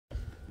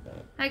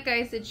Hi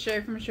guys, it's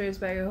Sheri from Sheri's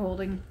Bag of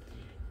Holding.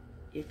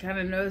 You kind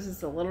of notice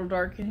it's a little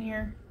dark in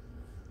here.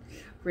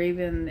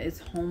 Raven is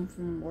home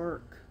from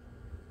work.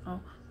 Oh,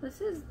 it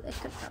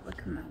could probably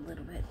come out a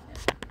little bit.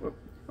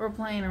 We're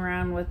playing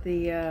around with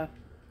the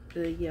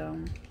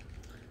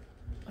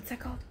what's that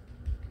called?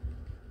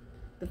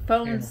 The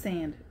phone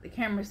stand, the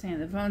camera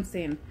stand, the phone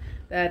stand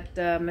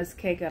that Miss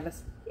K got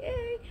us.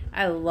 Yay!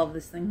 I love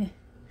this thing.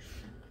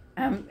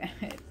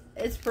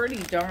 It's pretty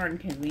darn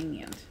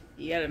convenient.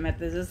 You gotta admit,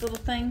 there's this little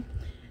thing.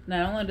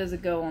 Not only does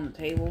it go on the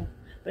table,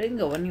 but it can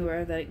go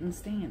anywhere that it can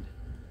stand.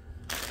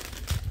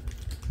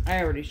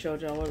 I already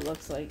showed y'all what it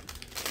looks like.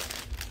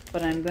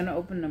 But I'm gonna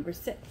open number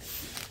 6.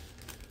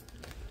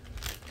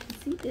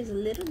 See, there's a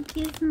little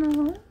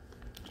gizmo.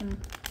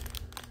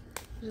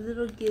 There's a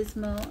little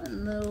gizmo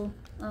and a little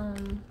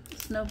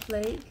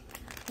snowflake.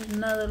 There's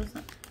another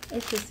little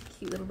it's just a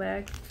cute little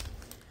bag.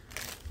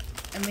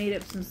 I made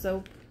up some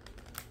soap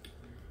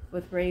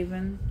with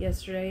Raven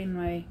yesterday, and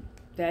my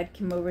dad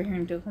came over here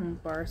and took home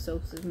a bar of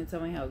soap, so he's gonna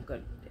tell me how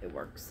good it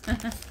works.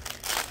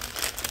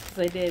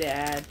 So I did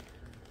add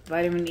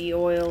vitamin E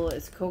oil,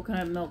 it's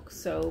coconut milk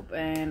soap,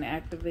 and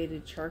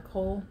activated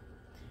charcoal.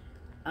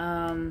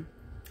 Well,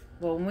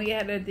 when we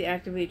added the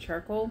activated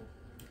charcoal,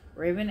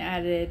 Raven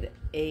added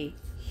a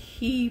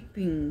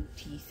heaping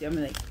teaspoon. I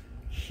mean, like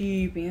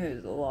heaping.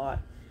 There's a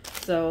lot,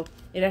 so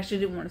it actually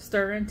didn't want to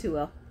stir in too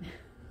well.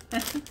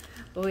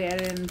 But we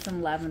added in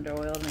some lavender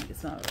oil to make it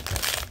smell really good.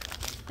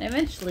 And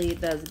eventually,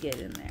 it does get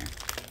in there.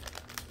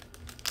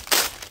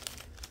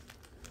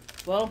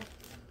 Well,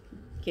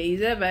 can't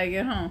use that bag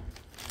at home.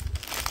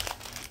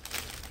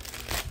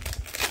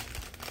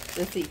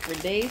 Let's see, for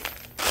day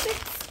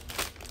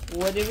 6,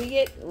 what did we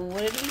get?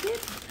 What did we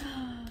get?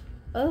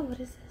 Oh, what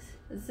is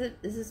this?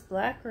 Is this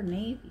black or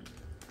navy?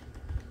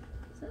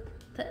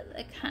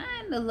 That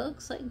kind of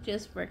looks like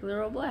just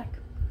regular old black.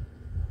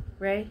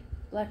 Ray,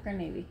 black or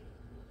navy?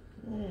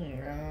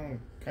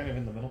 Kind of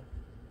in the middle.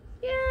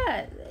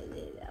 Yeah,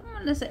 I'm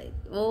gonna say,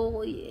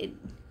 well,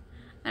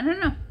 I don't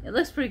know. It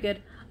looks pretty good.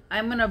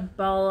 I'm gonna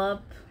ball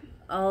up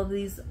all of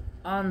these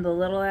on the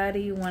little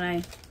Addy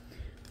when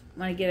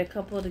I get a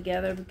couple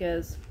together,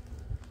 because,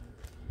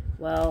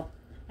 well,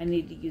 I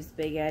need to use the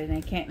big Addy and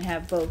I can't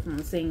have both on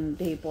the same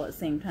table at the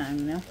same time,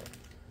 you know?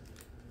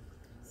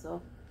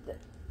 So,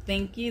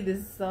 thank you. This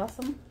is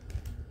awesome.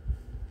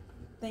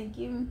 Thank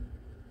you.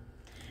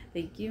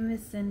 Thank you,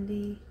 Miss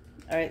Cindy.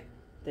 Alright,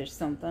 there's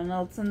something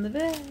else in the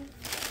bag.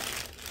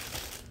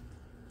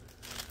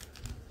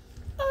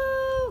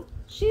 Oh,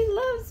 she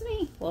loves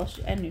me. Well,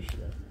 I knew she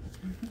loved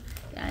me.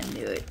 I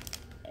knew it.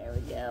 There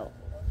we go.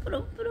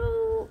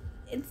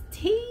 It's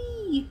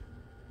tea.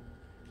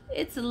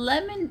 It's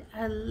lemon.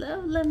 I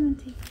love lemon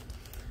tea.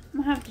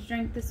 I'm gonna have to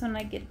drink this when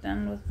I get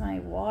done with my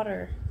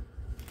water,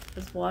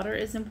 because water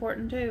is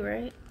important too,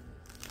 right?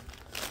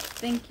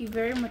 Thank you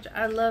very much.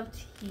 I love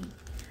tea.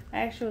 I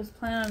actually was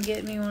planning on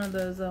getting me one of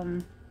those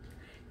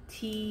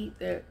tea.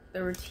 There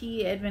were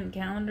tea advent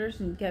calendars,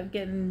 and you kept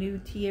getting new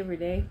tea every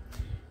day.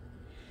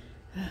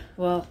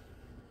 Well,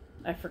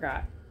 I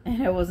forgot,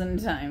 and it wasn't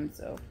in time,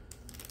 so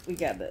we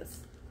got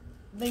this.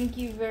 Thank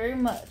you very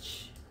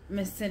much,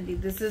 Miss Cindy.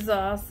 This is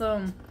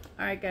awesome.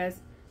 Alright,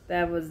 guys.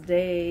 That was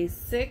day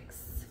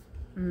 6.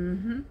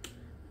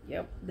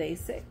 Yep, day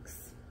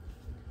 6.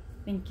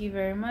 Thank you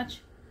very much.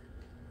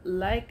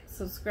 Like,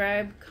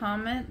 subscribe,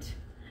 comment,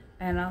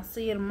 and I'll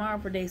see you tomorrow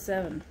for day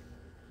 7.